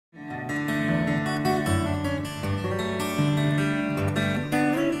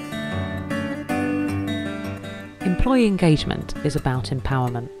Employee engagement is about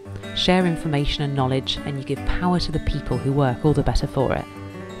empowerment. Share information and knowledge, and you give power to the people who work all the better for it.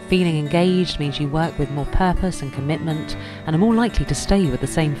 Feeling engaged means you work with more purpose and commitment and are more likely to stay with the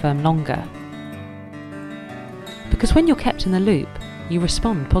same firm longer. Because when you're kept in the loop, you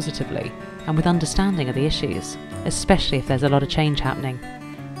respond positively and with understanding of the issues, especially if there's a lot of change happening.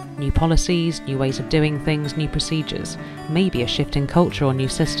 New policies, new ways of doing things, new procedures, maybe a shift in culture or new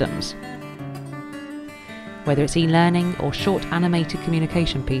systems. Whether it's e-learning or short animated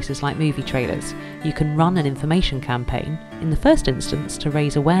communication pieces like movie trailers, you can run an information campaign, in the first instance to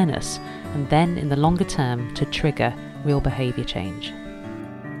raise awareness, and then in the longer term to trigger real behaviour change.